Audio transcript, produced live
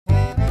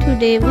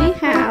Today we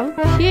have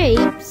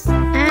shapes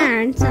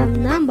and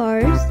some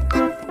numbers.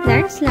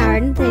 Let's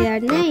learn their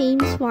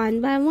names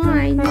one by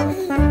one.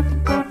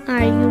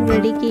 Are you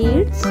ready,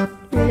 kids?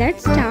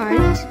 Let's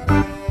start.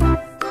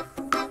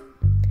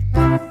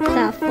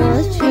 The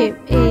first shape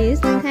is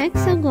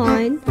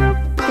hexagon.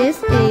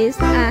 This is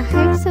a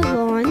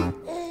hexagon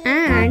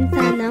and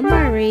the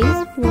number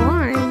is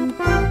 1.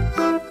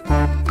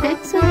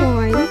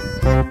 Hexagon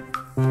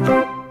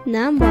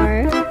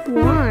number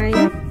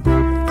 1.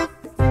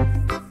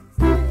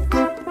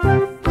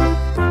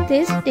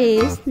 This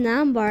is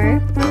number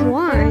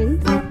 1.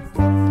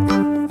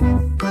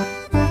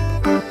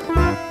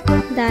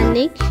 The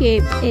next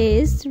shape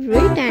is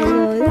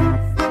rectangle.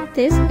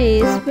 This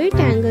is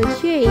rectangle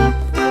shape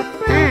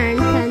and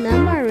the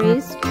number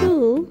is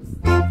 2.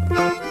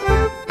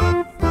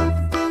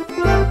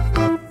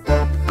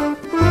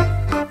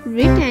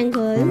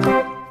 Rectangle.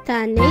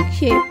 The next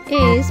shape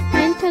is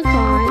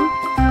pentagon.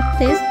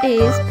 This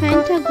is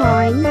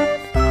pentagon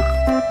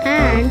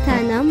and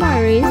the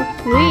number is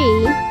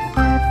 3.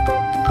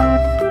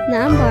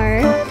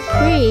 Number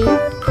 3.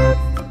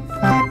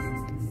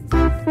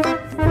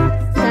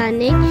 The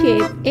next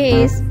shape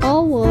is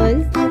oval.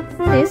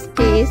 This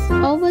is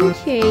oval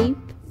shape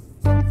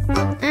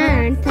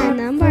and the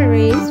number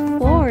is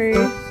 4.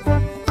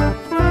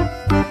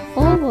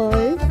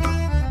 Oval.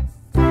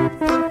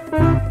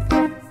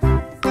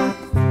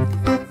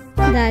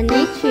 The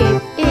next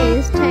shape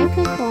is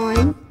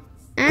decagon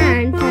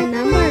and the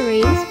number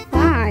is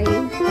 5.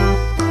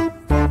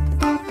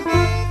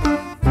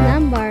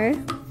 Number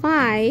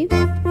 5.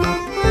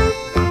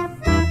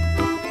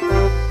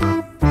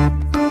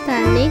 The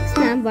next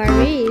number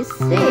is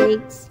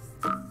 6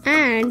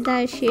 and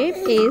the shape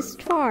is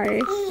star.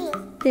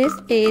 This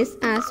is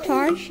a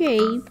star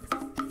shape.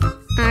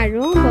 A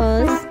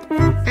rhombus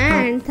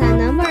and the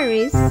number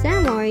is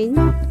 7.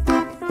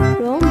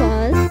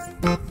 Rhombus.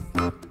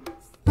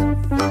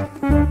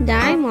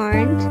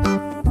 Diamond.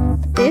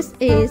 This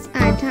is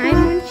a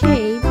diamond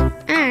shape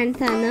and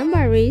the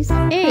number is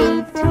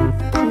 8.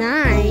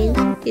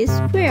 9 is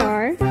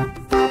square.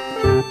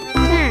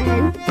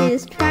 10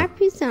 is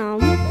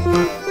trapezium.